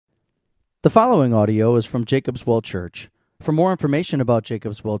The following audio is from Jacob's Well Church. For more information about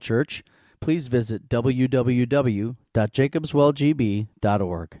Jacob's Well Church, please visit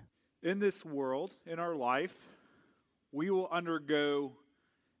www.jacobswellgb.org. In this world, in our life, we will undergo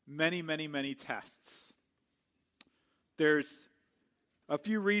many tests. There's a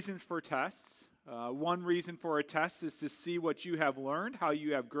few reasons for tests. One reason for a test is to see what you have learned, how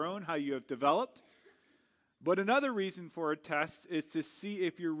you have grown, how you have developed. But another reason for a test is to see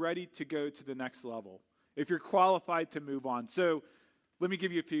if you're ready to go to the next level, if you're qualified to move on. So let me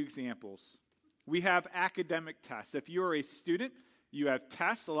give you a few examples. We have academic tests. If you're a student, you have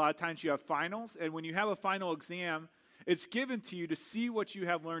tests. A lot of times you have finals. And when you have a final exam, it's given to you to see what you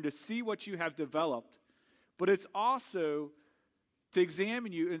have learned, to see what you have developed. But it's also to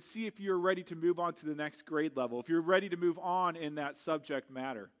examine you and see if you're ready to move on to the next grade level, if you're ready to move on in that subject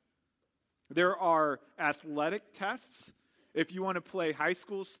matter. There are athletic tests. If you want to play high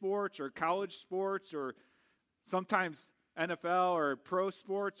school sports or college sports or sometimes NFL or pro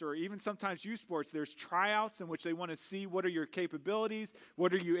sports or even sometimes youth sports, there's tryouts in which they want to see what are your capabilities,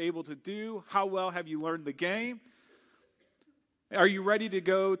 what are you able to do, how well have you learned the game. Are you ready to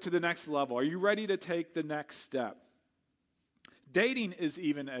go to the next level? Are you ready to take the next step? Dating is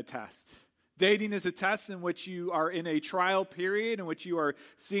even a test. Dating is a test in which you are in a trial period, in which you are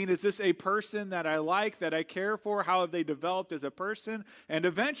seeing, is this a person that I like, that I care for? How have they developed as a person? And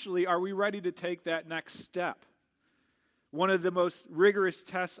eventually, are we ready to take that next step? One of the most rigorous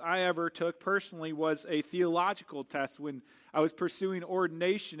tests I ever took personally was a theological test when I was pursuing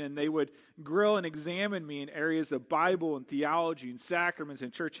ordination, and they would grill and examine me in areas of Bible and theology and sacraments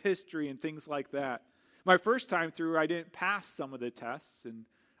and church history and things like that. My first time through, I didn't pass some of the tests, and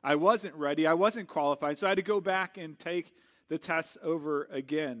I wasn't ready, I wasn't qualified, so I had to go back and take the tests over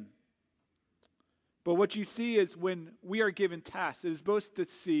again. But what you see is when we are given tests, it is both to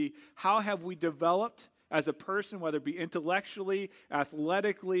see how have we developed as a person, whether it be intellectually,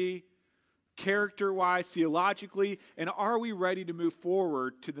 athletically, character-wise, theologically, and are we ready to move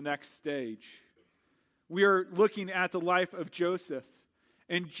forward to the next stage? We are looking at the life of Joseph,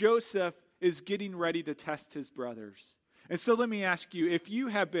 and Joseph is getting ready to test his brothers. And so let me ask you, if you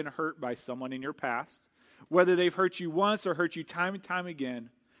have been hurt by someone in your past, whether they've hurt you once or hurt you time and time again,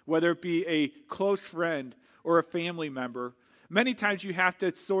 whether it be a close friend or a family member, many times you have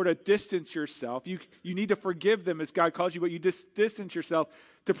to sort of distance yourself. You need to forgive them as God calls you, but you distance yourself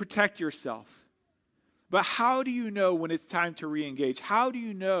to protect yourself. But how do you know when it's time to re-engage? How do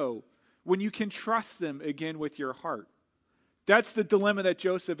you know when you can trust them again with your heart? That's the dilemma that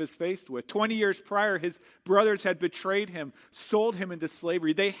Joseph is faced with. 20 years prior, his brothers had betrayed him, sold him into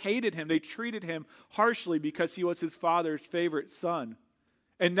slavery. They hated him. They treated him harshly because he was his father's favorite son.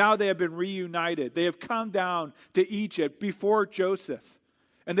 And now they have been reunited. They have come down to Egypt before Joseph.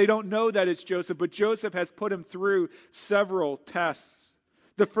 And they don't know that it's Joseph, but Joseph has put him through several tests.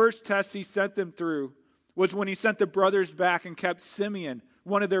 The first test he sent them through was when he sent the brothers back and kept Simeon,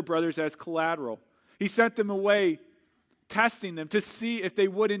 one of their brothers, as collateral. He sent them away, testing them to see if they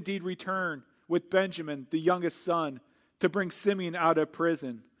would indeed return with Benjamin, the youngest son, to bring Simeon out of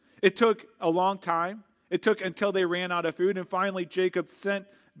prison. It took a long time. It took until they ran out of food, and finally Jacob sent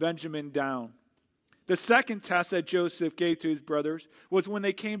Benjamin down. The second test that Joseph gave to his brothers was when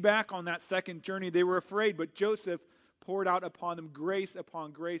they came back on that second journey. They were afraid, but Joseph poured out upon them grace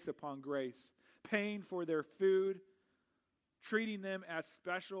upon grace upon grace, paying for their food, treating them as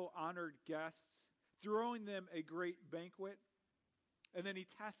special honored guests, throwing them a great banquet, and then he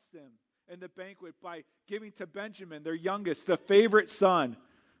tests them in the banquet by giving to Benjamin, their youngest, the favorite son,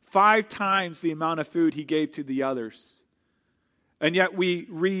 5 times the amount of food he gave to the others. And yet we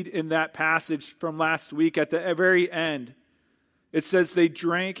read in that passage from last week at the very end, it says they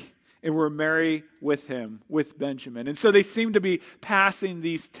drank and were merry with him, with Benjamin. And so they seem to be passing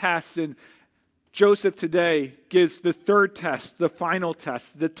these tests, and Joseph today gives the third test, the final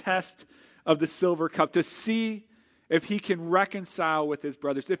test, the test of the silver cup, to see if he can reconcile with his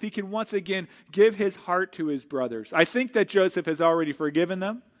brothers, if he can once again give his heart to his brothers. I think that Joseph has already forgiven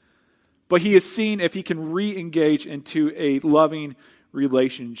them, but he is seeing if he can re-engage into a loving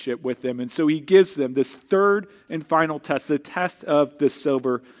relationship with them. And so he gives them this third and final test, the test of the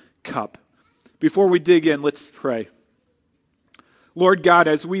silver cup. Before we dig in, let's pray. Lord God,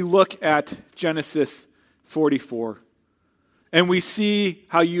 as we look at Genesis 44, and we see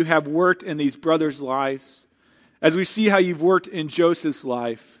how you have worked in these brothers' lives, as we see how you've worked in Joseph's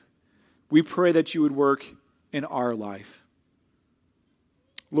life, we pray that you would work in our life.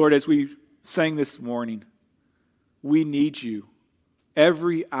 Lord, as we sang this morning, we need you.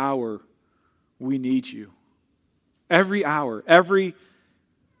 Every hour, we need you. Every hour, every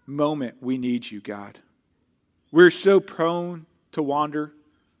moment we need you, God. We're so prone to wander,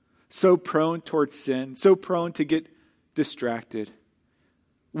 so prone towards sin, so prone to get distracted.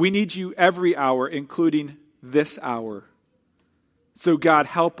 We need you every hour, including this hour. So God,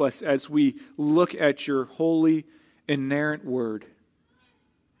 help us as we look at your holy, inerrant word.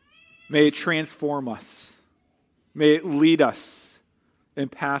 May it transform us. May it lead us in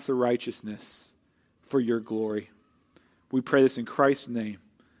paths of righteousness for your glory. We pray this in Christ's name.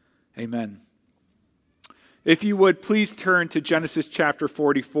 Amen. If you would, please turn to Genesis chapter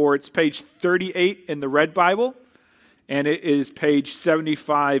 44. It's page 38 in the Red Bible, and it is page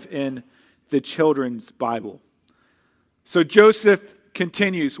 75 in the Children's Bible. So Joseph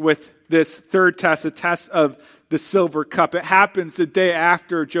continues with this third test, a test of the silver cup. It happens the day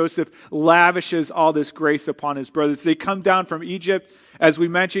after Joseph lavishes all this grace upon his brothers. They come down from Egypt. As we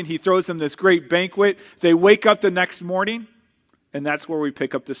mentioned, he throws them this great banquet. They wake up the next morning, and that's where we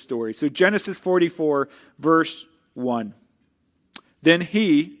pick up the story. So Genesis 44, verse 1. Then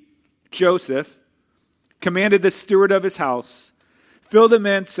he, Joseph, commanded the steward of his house, fill the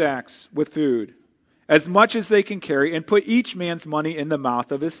men's sacks with food, as much as they can carry, and put each man's money in the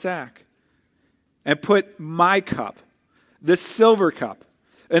mouth of his sack. And put my cup, the silver cup,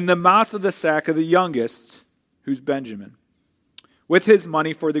 in the mouth of the sack of the youngest, who's Benjamin, with his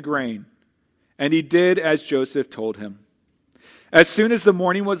money for the grain. And he did as Joseph told him. As soon as the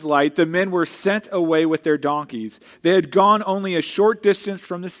morning was light, the men were sent away with their donkeys. They had gone only a short distance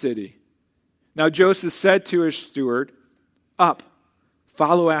from the city. Now Joseph said to his steward, "Up,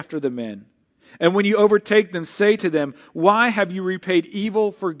 follow after the men. And when you overtake them, say to them, 'Why have you repaid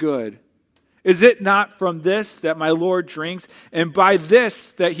evil for good? Is it not from this that my Lord drinks, and by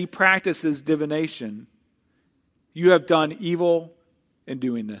this that he practices divination? You have done evil in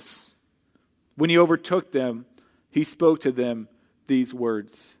doing this.' When he overtook them, he spoke to them these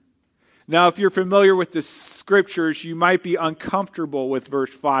words." Now, if you're familiar with the scriptures, you might be uncomfortable with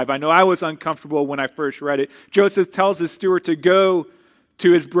verse 5. I know I was uncomfortable when I first read it. Joseph tells his steward to go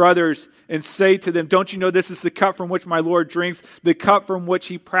to his brothers and say to them, "Don't you know this is the cup from which my Lord drinks, the cup from which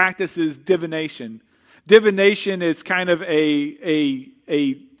he practices divination?" Divination is kind of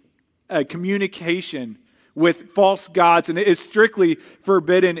a communication with false gods, and it is strictly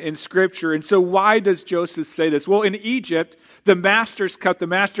forbidden in Scripture. And so why does Joseph say this? Well, in Egypt, the master's cup, the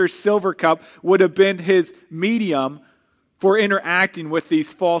master's silver cup, would have been his medium for interacting with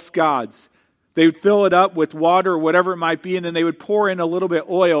these false gods. They would fill it up with water or whatever it might be, and then they would pour in a little bit of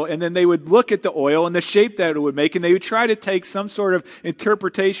oil, and then they would look at the oil and the shape that it would make, and they would try to take some sort of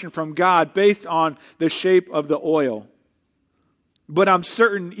interpretation from God based on the shape of the oil. But I'm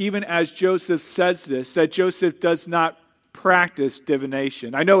certain, even as Joseph says this, that Joseph does not practice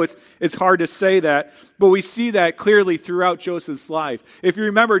divination. I know it's hard to say that, but we see that clearly throughout Joseph's life. If you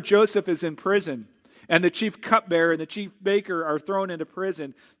remember, Joseph is in prison, and the chief cupbearer and the chief baker are thrown into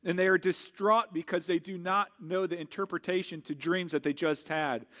prison, and they are distraught because they do not know the interpretation to dreams that they just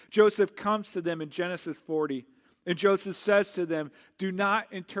had. Joseph comes to them in Genesis 40, and Joseph says to them, "Do not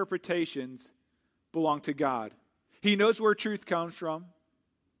interpretations belong to God?" He knows where truth comes from.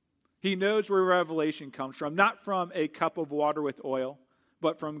 He knows where revelation comes from, not from a cup of water with oil,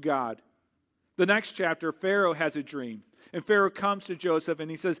 but from God. The next chapter, Pharaoh has a dream, and Pharaoh comes to Joseph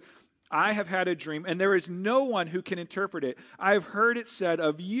and he says, "I have had a dream, and there is no one who can interpret it. I have heard it said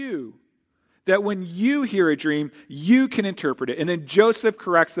of you that when you hear a dream, you can interpret it." And then Joseph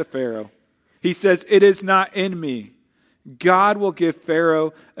corrects the Pharaoh. He says, "It is not in me. God will give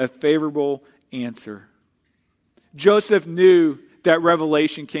Pharaoh a favorable answer." Joseph knew that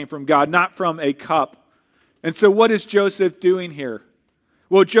revelation came from God, not from a cup. And so what is Joseph doing here?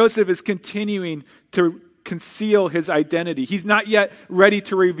 Well, Joseph is continuing to conceal his identity. He's not yet ready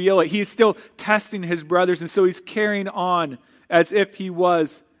to reveal it. He's still testing his brothers, and so he's carrying on as if he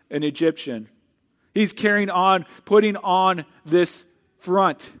was an Egyptian. He's carrying on, putting on this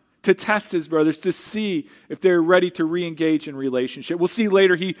front to test his brothers, to see if they're ready to re-engage in relationship. We'll see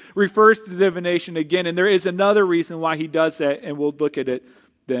later he refers to divination again, and there is another reason why he does that, and we'll look at it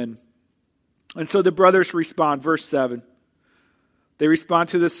then. And so the brothers respond, verse 7. They respond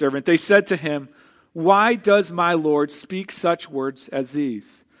to the servant. They said to him, "Why does my Lord speak such words as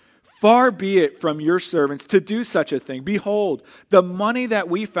these? Far be it from your servants to do such a thing. Behold, the money that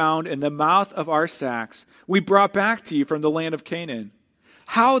we found in the mouth of our sacks, we brought back to you from the land of Canaan.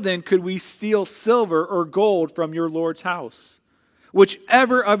 How then could we steal silver or gold from your Lord's house?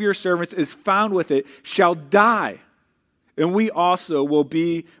 Whichever of your servants is found with it shall die, and we also will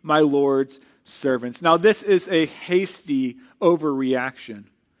be my Lord's servants." Now this is a hasty overreaction.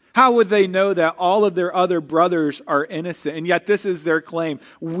 How would they know that all of their other brothers are innocent? And yet this is their claim.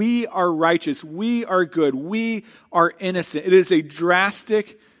 We are righteous. We are good. We are innocent. It is a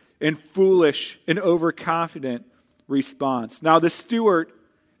drastic and foolish and overconfident response. Now the steward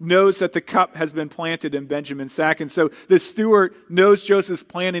knows that the cup has been planted in Benjamin's sack. And so the steward knows Joseph's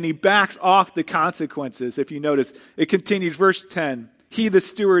plan and he backs off the consequences. If you notice, it continues, verse 10. He, the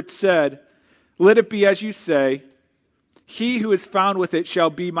steward, said, "Let it be as you say. He who is found with it shall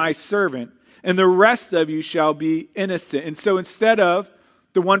be my servant, and the rest of you shall be innocent." And so instead of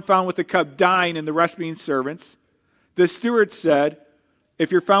the one found with the cup dying and the rest being servants, the steward said, if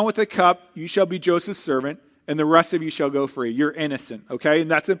you're found with the cup, you shall be Joseph's servant, and the rest of you shall go free. You're innocent, okay?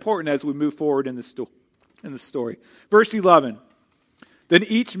 And that's important as we move forward in the story. Verse 11, then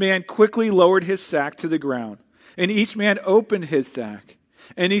each man quickly lowered his sack to the ground, and each man opened his sack,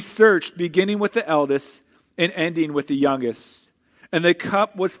 and he searched, beginning with the eldest and ending with the youngest. And the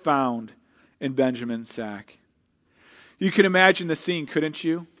cup was found in Benjamin's sack. You can imagine the scene, couldn't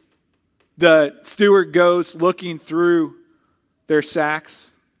you? The steward goes looking through their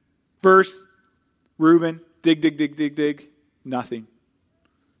sacks. First, Reuben, dig, nothing.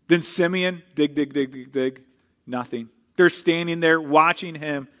 Then Simeon, dig, nothing. They're standing there watching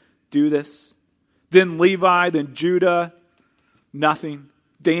him do this. Then Levi, then Judah, nothing.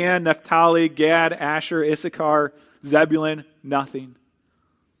 Dan, Naphtali, Gad, Asher, Issachar, Zebulun, nothing.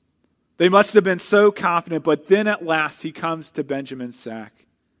 They must have been so confident, but then at last he comes to Benjamin's sack.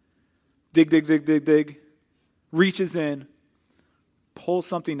 Dig, reaches in, pulls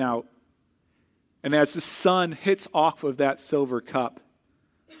something out, and as the sun hits off of that silver cup,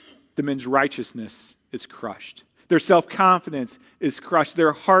 the men's righteousness is crushed. Their self-confidence is crushed.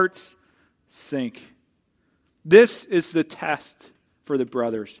 Their hearts sink. This is the test for the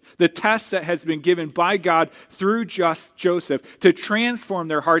brothers. The test that has been given by God through Joseph to transform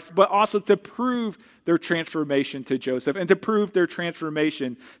their hearts, but also to prove their transformation to Joseph and to prove their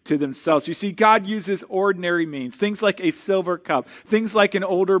transformation to themselves. You see, God uses ordinary means, things like a silver cup, things like an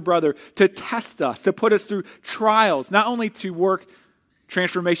older brother, to test us, to put us through trials, not only to work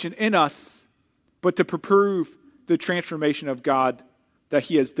transformation in us, but to prove the transformation of God that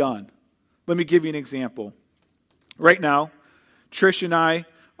he has done. Let me give you an example. Right now, Trish and I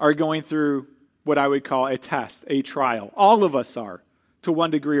are going through what I would call a test, a trial. All of us are, to one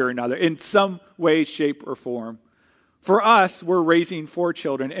degree or another, in some way, shape, or form. For us, we're raising 4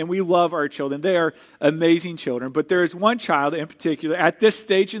 children, and we love our children. They are amazing children. But there is one child in particular at this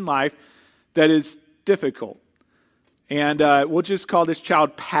stage in life that is difficult. And we'll just call this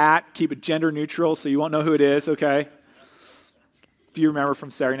child Pat. Keep it gender neutral so you won't know who it is, okay? If you remember from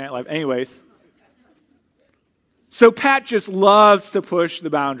Saturday Night Live. Anyways. So Pat just loves to push the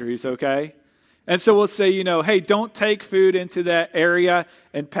boundaries, okay? And so we'll say, hey, don't take food into that area.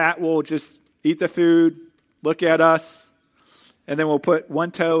 And Pat will just eat the food, look at us, and then we'll put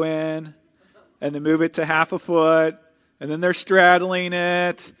one toe in, and then move it to half a foot, and then they're straddling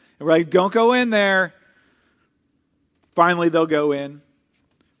it. And we're like, don't go in there. Finally, they'll go in.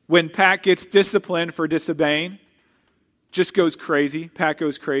 When Pat gets disciplined for disobeying, just goes crazy. Pat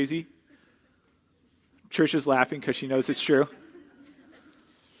goes crazy. Trish is laughing because she knows it's true.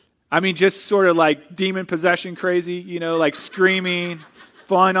 I mean, just sort of like demon possession crazy, like screaming,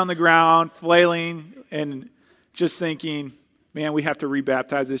 falling on the ground, flailing, and just thinking, man, we have to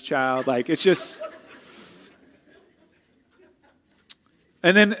rebaptize this child. Like, it's just...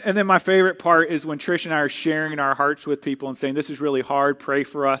 And then my favorite part is when Trish and I are sharing our hearts with people and saying, this is really hard, pray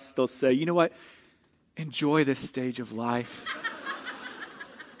for us. They'll say, you know what? Enjoy this stage of life.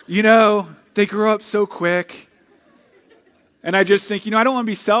 They grow up so quick. And I just think, I don't want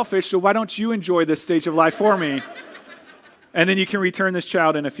to be selfish, so why don't you enjoy this stage of life for me? And then you can return this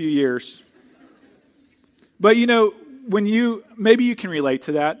child in a few years. But maybe you can relate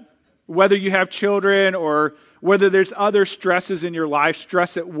to that. Whether you have children or whether there's other stresses in your life,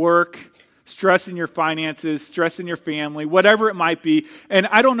 stress at work, stress in your finances, stress in your family, whatever it might be. And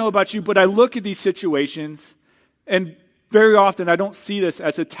I don't know about you, but I look at these situations and very often I don't see this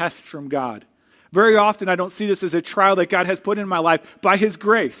as a test from God. Very often I don't see this as a trial that God has put in my life by his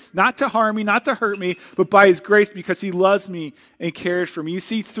grace. Not to harm me, not to hurt me, but by his grace because he loves me and cares for me. You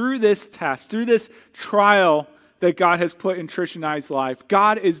see, through this test, through this trial that God has put in Trish and I's life,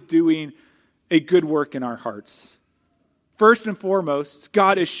 God is doing a good work in our hearts. First and foremost,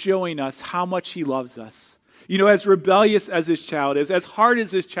 God is showing us how much he loves us. As rebellious as this child is, as hard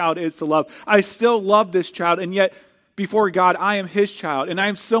as this child is to love, I still love this child, and yet before God, I am his child, and I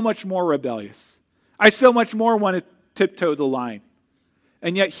am so much more rebellious. I so much more want to tiptoe the line.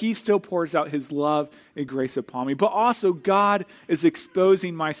 And yet he still pours out his love and grace upon me. But also God is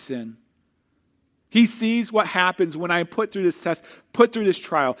exposing my sin. He sees what happens when I put through this test, put through this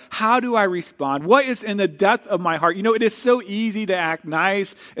trial. How do I respond? What is in the depth of my heart? You know, it is so easy to act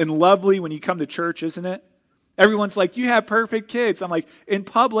nice and lovely when you come to church, isn't it? Everyone's like, you have perfect kids. I'm like, in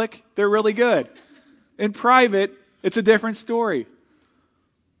public, they're really good. In private, it's a different story.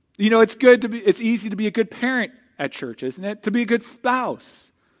 You know, it's easy to be a good parent at church, isn't it? To be a good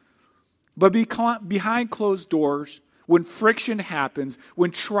spouse. But behind closed doors, when friction happens,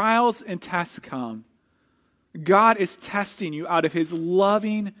 when trials and tests come, God is testing you out of his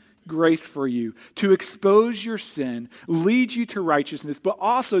loving grace for you to expose your sin, lead you to righteousness, but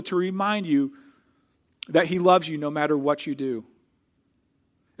also to remind you that he loves you no matter what you do.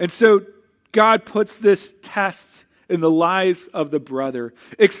 And so God puts this test in the lives of the brother,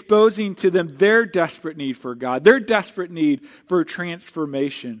 exposing to them their desperate need for God, their desperate need for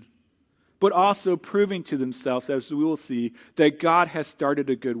transformation, but also proving to themselves, as we will see, that God has started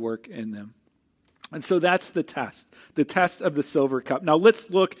a good work in them. And so that's the test of the silver cup. Now let's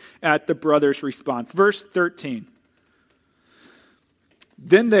look at the brother's response. Verse 13.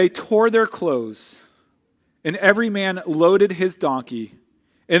 Then they tore their clothes, and every man loaded his donkey,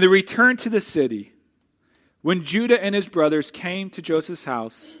 and they returned to the city. When Judah and his brothers came to Joseph's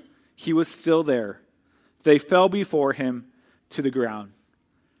house, he was still there. They fell before him to the ground.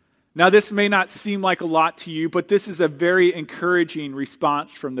 Now, this may not seem like a lot to you, but this is a very encouraging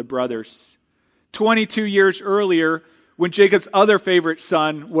response from the brothers. 22 years earlier, when Jacob's other favorite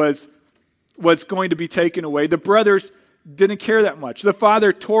son was going to be taken away, the brothers didn't care that much. The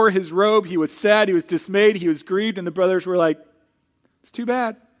father tore his robe. He was sad. He was dismayed. He was grieved. And the brothers were like, it's too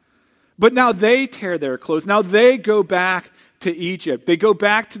bad. But now they tear their clothes. Now they go back to Egypt. They go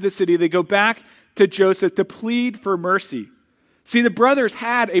back to the city. They go back to Joseph to plead for mercy. See, the brothers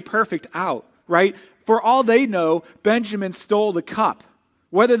had a perfect out, right? For all they know, Benjamin stole the cup.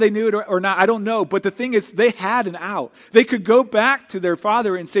 Whether they knew it or not, I don't know. But the thing is, they had an out. They could go back to their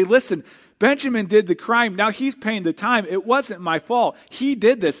father and say, listen, Benjamin did the crime. Now he's paying the time. It wasn't my fault. He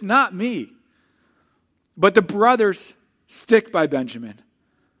did this, not me. But the brothers stick by Benjamin.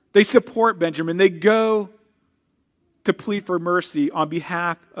 They support Benjamin. They go to plead for mercy on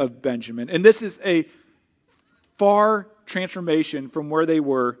behalf of Benjamin. And this is a far transformation from where they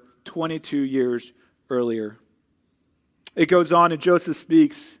were 22 years earlier. It goes on and Joseph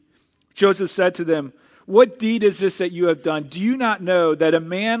speaks. Joseph said to them, what deed is this that you have done? Do you not know that a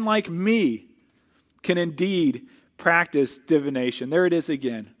man like me can indeed practice divination? There it is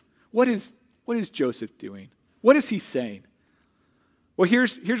again. What is Joseph doing? What is he saying? Well,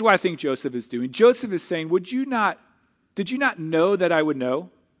 here's what I think Joseph is doing. Joseph is saying, did you not know that I would know?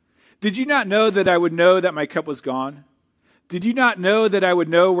 Did you not know that I would know that my cup was gone? Did you not know that I would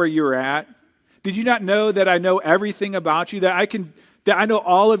know where you were at? Did you not know that I know everything about you, that I know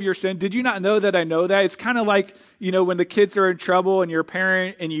all of your sin? Did you not know that I know that? It's kind of like, when the kids are in trouble and you're a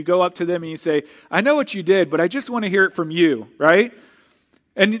parent and you go up to them and you say, I know what you did, but I just want to hear it from you, right?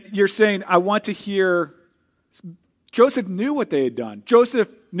 And you're saying, I want to hear. Joseph knew what they had done. Joseph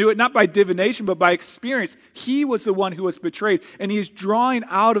knew it not by divination, but by experience. He was the one who was betrayed, and he is drawing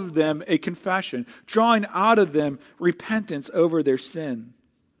out of them a confession, drawing out of them repentance over their sin.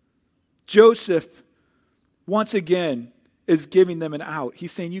 Joseph, once again, is giving them an out.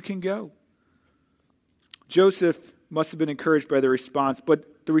 He's saying, you can go. Joseph must have been encouraged by the response,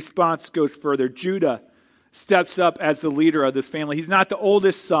 but the response goes further. Judah steps up as the leader of this family. He's not the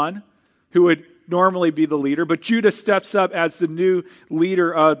oldest son who would normally be the leader, but Judah steps up as the new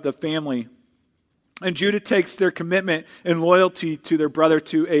leader of the family. And Judah takes their commitment and loyalty to their brother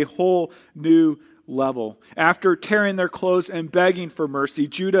to a whole new level. After tearing their clothes and begging for mercy,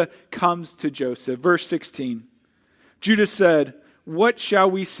 Judah comes to Joseph. Verse 16. Judah said, what shall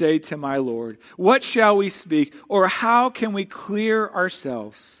we say to my Lord? What shall we speak? Or how can we clear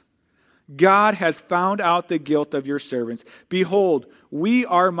ourselves? God has found out the guilt of your servants. Behold, we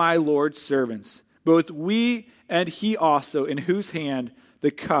are my Lord's servants, both we and he also, in whose hand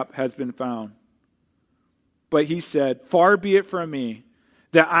the cup has been found. But he said, far be it from me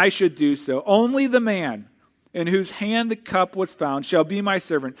that I should do so. Only the man in whose hand the cup was found shall be my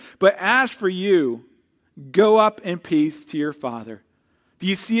servant. But as for you, go up in peace to your father. Do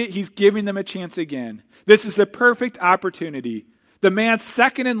you see it? He's giving them a chance again. This is the perfect opportunity. The man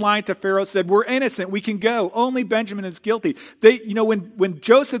second in line to Pharaoh said, we're innocent, we can go. Only Benjamin is guilty. When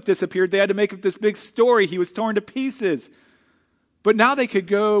Joseph disappeared, they had to make up this big story. He was torn to pieces. But now they could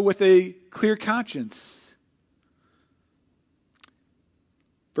go with a clear conscience.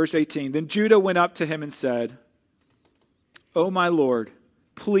 Verse 18, then Judah went up to him and said, O my Lord,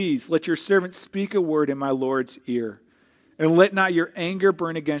 please let your servant speak a word in my Lord's ear. And let not your anger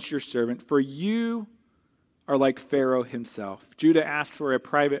burn against your servant, for you are like Pharaoh himself. Judah asked for a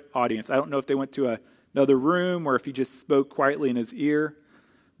private audience. I don't know if they went to another room or if he just spoke quietly in his ear.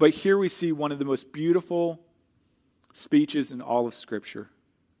 But here we see one of the most beautiful speeches in all of Scripture.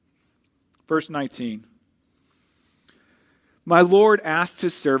 Verse 19. My Lord asked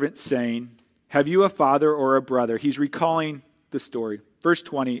his servant, saying, have you a father or a brother? He's recalling the story. Verse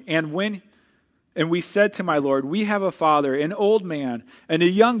 20. And we said to my Lord, we have a father, an old man, and a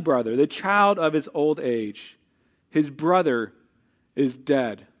young brother, the child of his old age. His brother is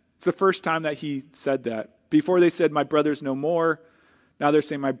dead. It's the first time that he said that. Before they said, my brother's no more. Now they're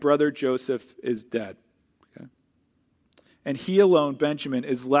saying, my brother Joseph is dead. Okay? And he alone, Benjamin,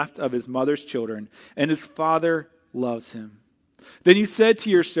 is left of his mother's children, and his father loves him. Then you said to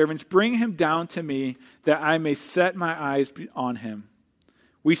your servants, bring him down to me, that I may set my eyes on him.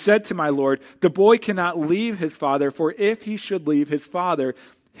 We said to my Lord, the boy cannot leave his father, for if he should leave his father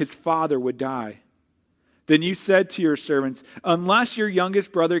would die. Then you said to your servants, unless your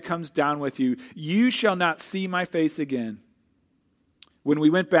youngest brother comes down with you, you shall not see my face again. When we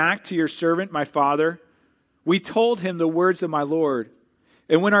went back to your servant, my father, we told him the words of my Lord.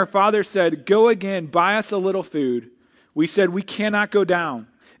 And when our father said, go again, buy us a little food, we said, we cannot go down.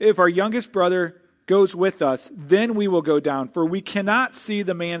 If our youngest brother goes with us, then we will go down, for we cannot see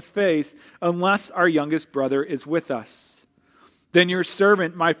the man's face unless our youngest brother is with us. Then your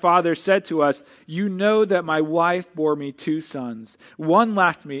servant, my father, said to us, you know that my wife bore me 2 sons. One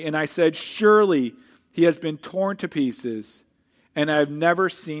left me, and I said, surely he has been torn to pieces, and I have never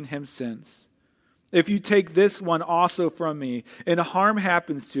seen him since. If you take this one also from me, and harm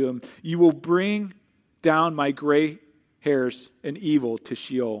happens to him, you will bring down my gray hairs and evil to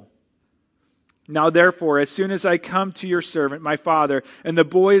Sheol. Now therefore, as soon as I come to your servant, my father, and the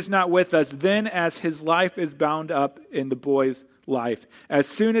boy is not with us, then as his life is bound up in the boy's life, as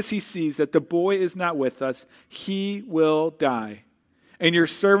soon as he sees that the boy is not with us, he will die. And your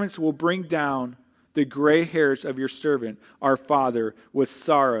servants will bring down the gray hairs of your servant, our father, with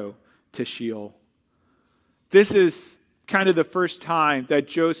sorrow to Sheol. This is kind of the first time that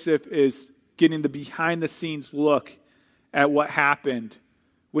Joseph is getting the behind-the-scenes look at what happened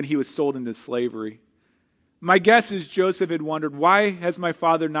when he was sold into slavery. My guess is Joseph had wondered, why has my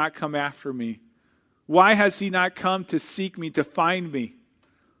father not come after me? Why has he not come to seek me, to find me?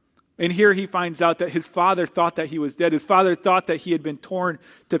 And here he finds out that his father thought that he was dead. His father thought that he had been torn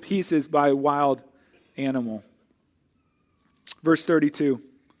to pieces by a wild animal. Verse 32.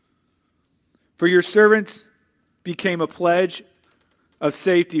 For your servants became a pledge of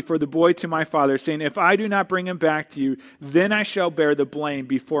safety for the boy to my father, saying, if I do not bring him back to you, then I shall bear the blame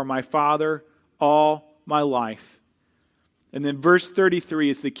before my father all my life. And then verse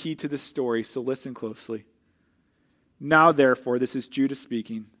 33 is the key to the story, so listen closely. Now therefore, this is Judah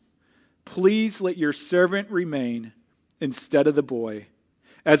speaking, please let your servant remain instead of the boy,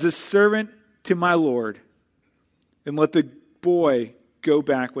 as a servant to my Lord, and let the boy go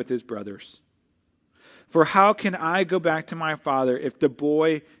back with his brothers. For how can I go back to my father if the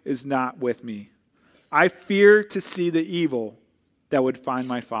boy is not with me? I fear to see the evil that would find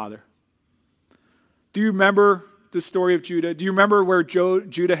my father. Do you remember the story of Judah? Do you remember where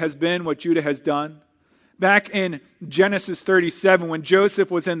Judah has been, what Judah has done? Back in Genesis 37, when Joseph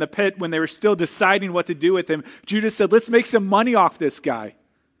was in the pit, when they were still deciding what to do with him, Judah said, let's make some money off this guy. He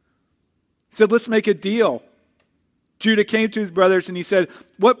said, let's make a deal. Judah came to his brothers and he said,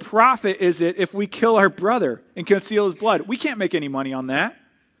 what profit is it if we kill our brother and conceal his blood? We can't make any money on that.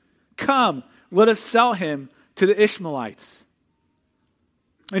 Come, let us sell him to the Ishmaelites.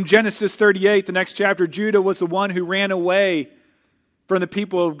 In Genesis 38, the next chapter, Judah was the one who ran away from the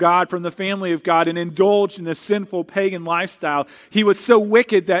people of God, from the family of God, and indulged in the sinful pagan lifestyle. He was so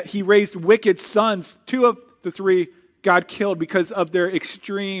wicked that he raised wicked sons. 2 of the 3 God killed because of their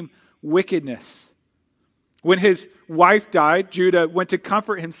extreme wickedness. When his wife died, Judah went to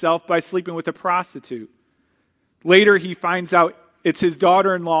comfort himself by sleeping with a prostitute. Later, he finds out it's his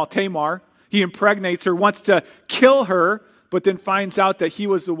daughter-in-law, Tamar. He impregnates her, wants to kill her, but then finds out that he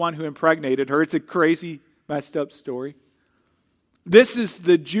was the one who impregnated her. It's a crazy, messed up story. This is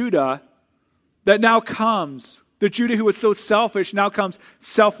the Judah that now comes. The Judah who was so selfish now comes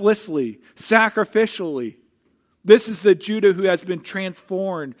selflessly, sacrificially. This is the Judah who has been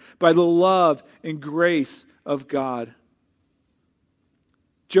transformed by the love and grace of God.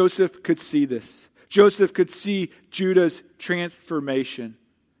 Joseph could see this. Joseph could see Judah's transformation.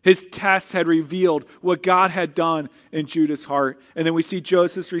 His test had revealed what God had done in Judah's heart. And then we see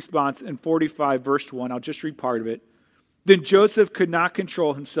Joseph's response in 45 verse 1. I'll just read part of it. Then Joseph could not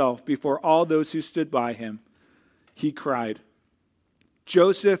control himself before all those who stood by him. He cried.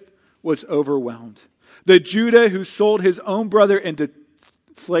 Joseph was overwhelmed. The Judah who sold his own brother into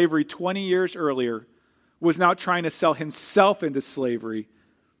slavery 20 years earlier was now trying to sell himself into slavery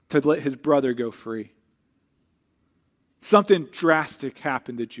to let his brother go free. Something drastic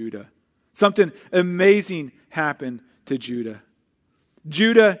happened to Judah. Something amazing happened to Judah.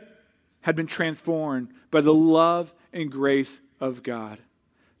 Judah had been transformed by the love and grace of God.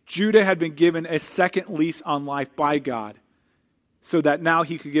 Judah had been given a second lease on life by God, so that now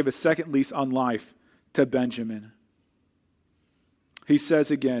he could give a second lease on life to Benjamin. He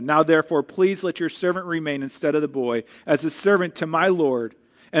says again, "Now therefore, please let your servant remain instead of the boy as a servant to my Lord,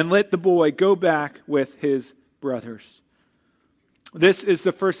 and let the boy go back with his brothers." This is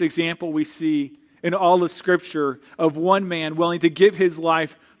the first example we see in all of Scripture of one man willing to give his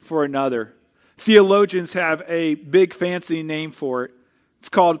life for another. Theologians have a big fancy name for it. It's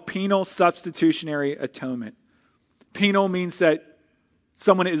called penal substitutionary atonement. Penal means that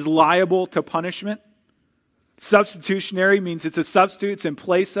someone is liable to punishment. Substitutionary means it's a substitute, it's in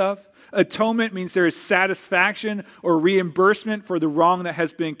place of. Atonement means there is satisfaction or reimbursement for the wrong that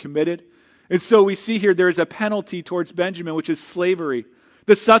has been committed. And so we see here there is a penalty towards Benjamin, which is slavery.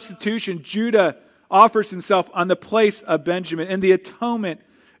 The substitution, Judah offers himself on the place of Benjamin. And the atonement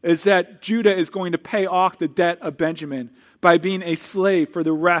is that Judah is going to pay off the debt of Benjamin by being a slave for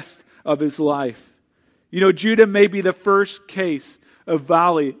the rest of his life. You know, Judah may be the first case of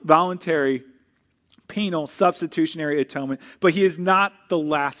voluntary penal substitutionary atonement, but he is not the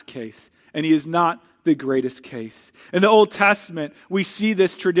last case, and he is not the greatest case. In the Old Testament, we see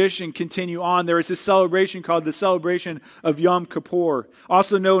this tradition continue on. There is a celebration called the celebration of Yom Kippur,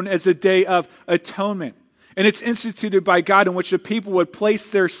 also known as the Day of Atonement. And it's instituted by God, in which the people would place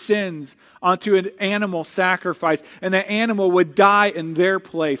their sins onto an animal sacrifice, and the animal would die in their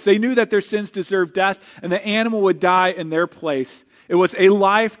place. They knew that their sins deserved death, and the animal would die in their place. It was a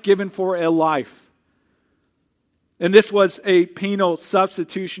life given for a life. And this was a penal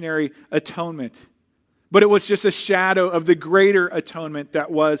substitutionary atonement. But it was just a shadow of the greater atonement that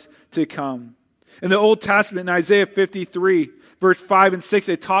was to come. In the Old Testament, in Isaiah 53, verse 5 and 6,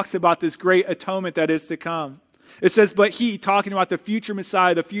 it talks about this great atonement that is to come. It says, "But he," talking about the future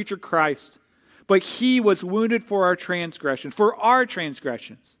Messiah, the future Christ, "but he was wounded for our transgressions, for our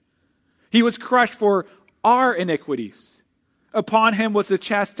transgressions. He was crushed for our iniquities. Upon him was the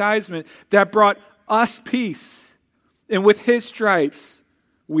chastisement that brought us peace, and with his stripes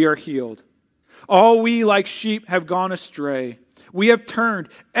we are healed. All we like sheep have gone astray. We have turned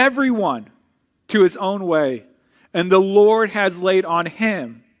everyone to his own way, and the Lord has laid on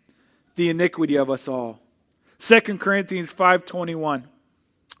him the iniquity of us all." 2 Corinthians 5:21,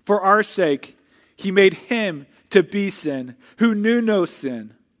 "For our sake he made him to be sin, who knew no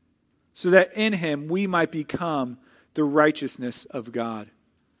sin, so that in him we might become the righteousness of God."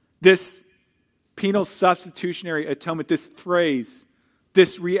 This penal substitutionary atonement, this phrase,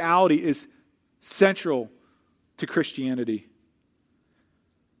 this reality is central to Christianity.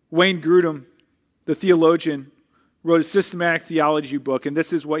 Wayne Grudem, the theologian, wrote a systematic theology book, and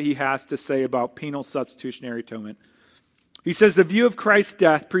this is what he has to say about penal substitutionary atonement. He says, "The view of Christ's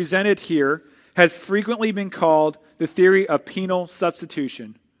death presented here has frequently been called the theory of penal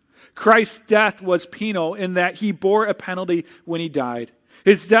substitution. Christ's death was penal in that he bore a penalty when he died.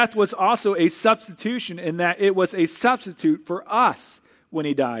 His death was also a substitution in that it was a substitute for us when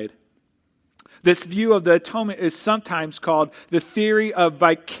he died. This view of the atonement is sometimes called the theory of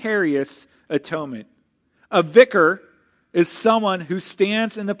vicarious atonement. A vicar is someone who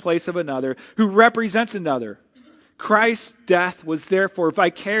stands in the place of another, who represents another. Christ's death was therefore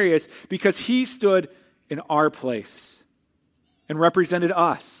vicarious because he stood in our place and represented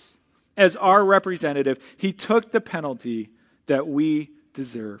us. As our representative, he took the penalty that we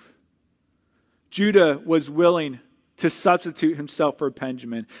deserve." Judah was willing to substitute himself for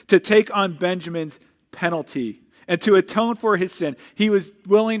Benjamin, to take on Benjamin's penalty, and to atone for his sin. He was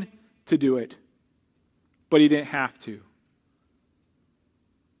willing to do it, but he didn't have to.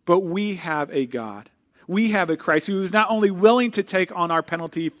 But we have a God. We have a Christ who is not only willing to take on our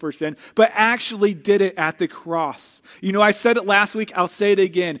penalty for sin, but actually did it at the cross. You know, I said it last week, I'll say it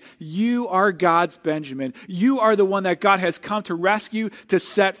again. You are God's Benjamin. You are the one that God has come to rescue, to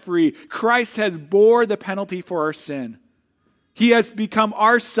set free. Christ has bore the penalty for our sin. He has become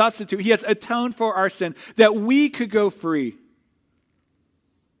our substitute. He has atoned for our sin that we could go free.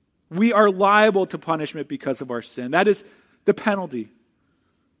 We are liable to punishment because of our sin. That is the penalty.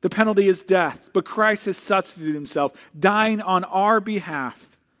 The penalty is death, but Christ has substituted himself, dying on our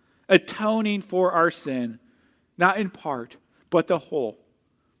behalf, atoning for our sin. not in part, but the whole,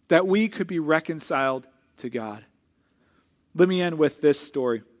 that we could be reconciled to God. Let me end with this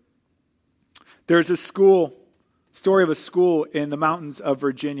story. There's a story of a school in the mountains of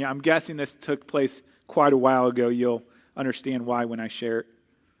Virginia. I'm guessing this took place quite a while ago. You'll understand why when I share it.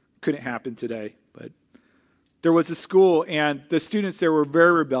 Couldn't happen today, but there was a school, and the students there were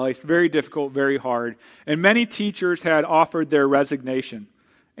very rebellious, very difficult, very hard, and many teachers had offered their resignation,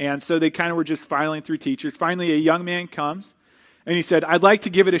 and so they kind of were just filing through teachers. Finally, a young man comes, and he said, "I'd like to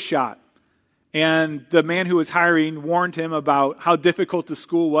give it a shot." And the man who was hiring warned him about how difficult the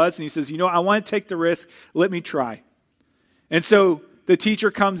school was, and he says, "I want to take the risk. Let me try." And so the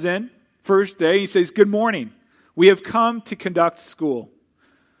teacher comes in, first day, he says, "Good morning. We have come to conduct school."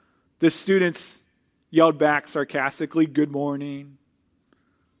 The students yelled back sarcastically, "Good morning."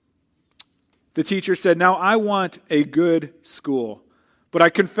 The teacher said, "Now I want a good school, but I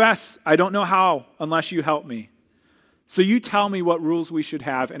confess I don't know how unless you help me. So you tell me what rules we should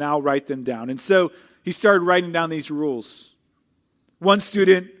have, and I'll write them down." And so he started writing down these rules. One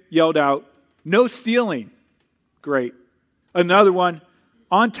student yelled out, "No stealing." Great. Another one,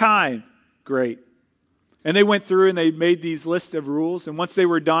 "On time." Great. And they went through and they made these lists of rules. And once they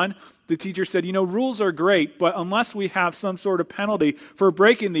were done, the teacher said, "Rules are great, but unless we have some sort of penalty for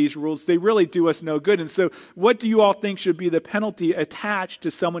breaking these rules, they really do us no good. And so what do you all think should be the penalty attached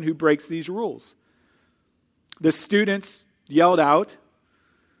to someone who breaks these rules?" The students yelled out,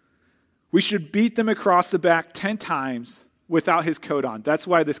 "We should beat them across the back 10 times without his coat on." That's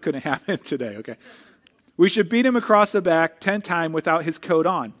why this couldn't happen today, okay? "We should beat him across the back 10 times without his coat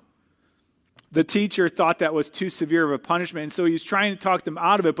on." The teacher thought that was too severe of a punishment, and so he was trying to talk them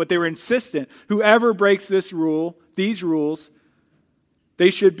out of it, but they were insistent. Whoever breaks these rules,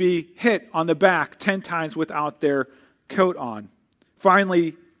 they should be hit on the back 10 times without their coat on.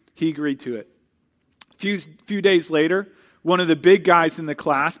 Finally, he agreed to it. Few days later, one of the big guys in the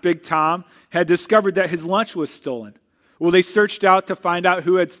class, Big Tom, had discovered that his lunch was stolen. Well, they searched out to find out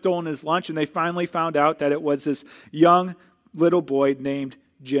who had stolen his lunch, and they finally found out that it was this young little boy named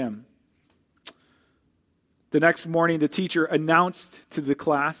Jim. The next morning, the teacher announced to the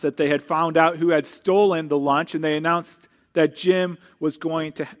class that they had found out who had stolen the lunch, and they announced that Jim was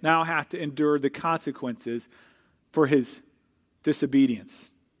going to now have to endure the consequences for his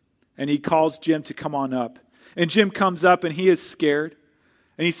disobedience. And he calls Jim to come on up. And Jim comes up, and he is scared.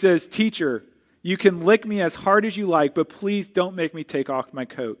 And he says, "Teacher, you can lick me as hard as you like, but please don't make me take off my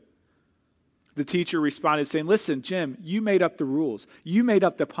coat." The teacher responded saying, "Listen, Jim, you made up the rules. You made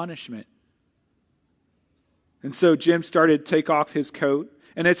up the punishment." And so Jim started to take off his coat.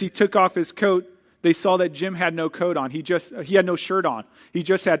 And as he took off his coat, they saw that Jim had no coat on. He had no shirt on. He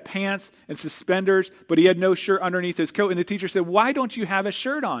just had pants and suspenders, but he had no shirt underneath his coat. And the teacher said, "Why don't you have a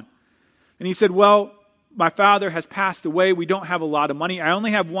shirt on?" And he said, "Well, my father has passed away. We don't have a lot of money. I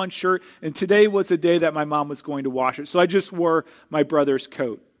only have one shirt, and today was the day that my mom was going to wash it. So I just wore my brother's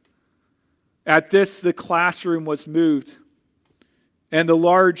coat." At this, the classroom was moved. And the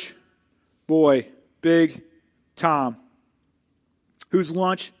large boy, Big Tom, whose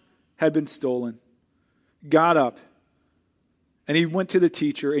lunch had been stolen, got up and he went to the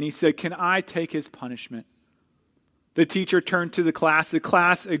teacher and he said, "Can I take his punishment?" The teacher turned to the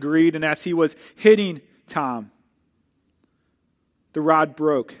class agreed, and as he was hitting Tom, the rod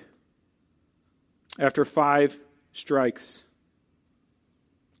broke after 5 strikes.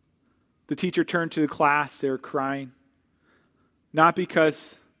 The teacher turned to the class, they were crying, not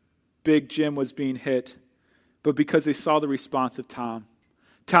because Big Jim was being hit, but because they saw the response of Tom.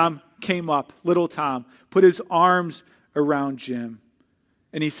 Tom came up, little Tom, put his arms around Jim,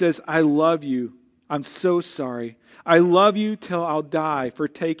 and he says, "I love you. I'm so sorry. I love you till I'll die for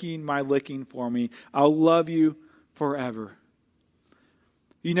taking my licking for me. I'll love you forever."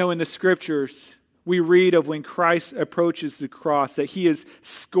 In the scriptures, we read of when Christ approaches the cross, that he is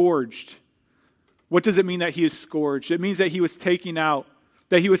scourged. What does it mean that he is scourged? It means that he was taken out,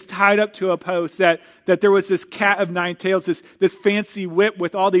 that he was tied up to a post, that there was this cat of 9 tails, this fancy whip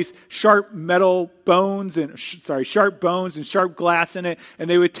with all these sharp bones and sharp glass in it. And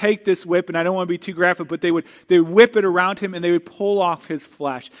they would take this whip, and I don't want to be too graphic, but they would whip it around him and they would pull off his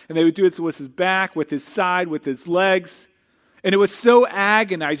flesh. And they would do it with his back, with his side, with his legs. And it was so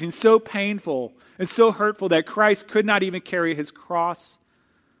agonizing, so painful, and so hurtful that Christ could not even carry his cross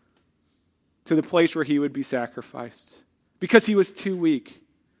to the place where he would be sacrificed because he was too weak.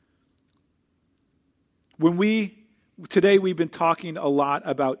 Today we've been talking a lot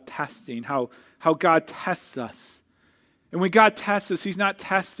about testing, how God tests us. And when God tests us, he's not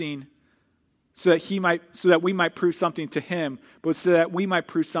testing so that we might prove something to him, but so that we might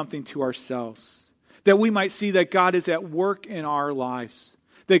prove something to ourselves. that we might see that God is at work in our lives,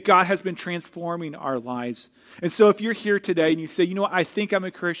 that God has been transforming our lives. And so if you're here today and you say, you know what, I think I'm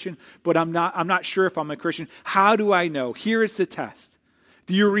a Christian, but I'm not sure if I'm a Christian. How do I know? Here is the test.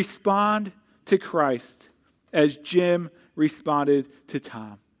 Do you respond to Christ as Jim responded to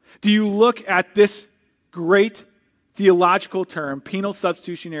Tom? Do you look at this great theological term, penal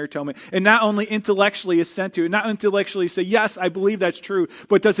substitutionary atonement, and not only intellectually assent to it, not intellectually say, yes, I believe that's true,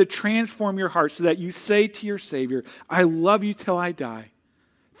 but does it transform your heart so that you say to your Savior, I love you till I die.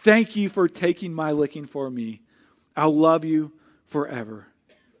 Thank you for taking my licking for me. I'll love you forever.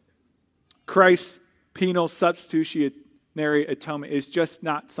 Christ's penal substitutionary atonement is just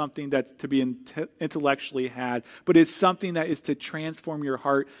not something that's to be intellectually had, but it's something that is to transform your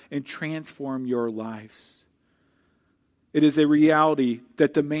heart and transform your lives. It is a reality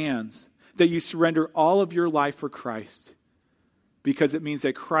that demands that you surrender all of your life for Christ, because it means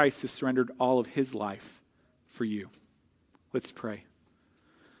that Christ has surrendered all of his life for you. Let's pray.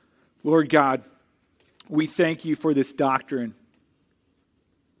 Lord God, we thank you for this doctrine,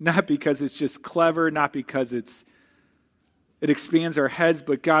 not because it's just clever, not because it expands our heads,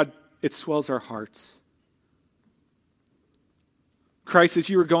 but God, it swells our hearts. Christ, as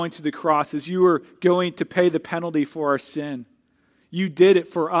you were going to the cross, as you were going to pay the penalty for our sin, you did it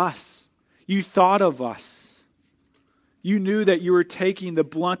for us. You thought of us. You knew that you were taking the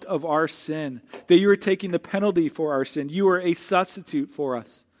blunt of our sin, that you were taking the penalty for our sin. You were a substitute for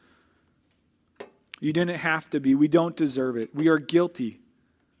us. You didn't have to be. We don't deserve it. We are guilty.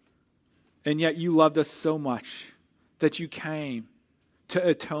 And yet you loved us so much that you came to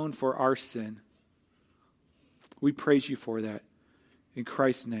atone for our sin. We praise you for that. In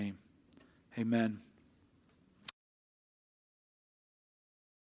Christ's name, amen.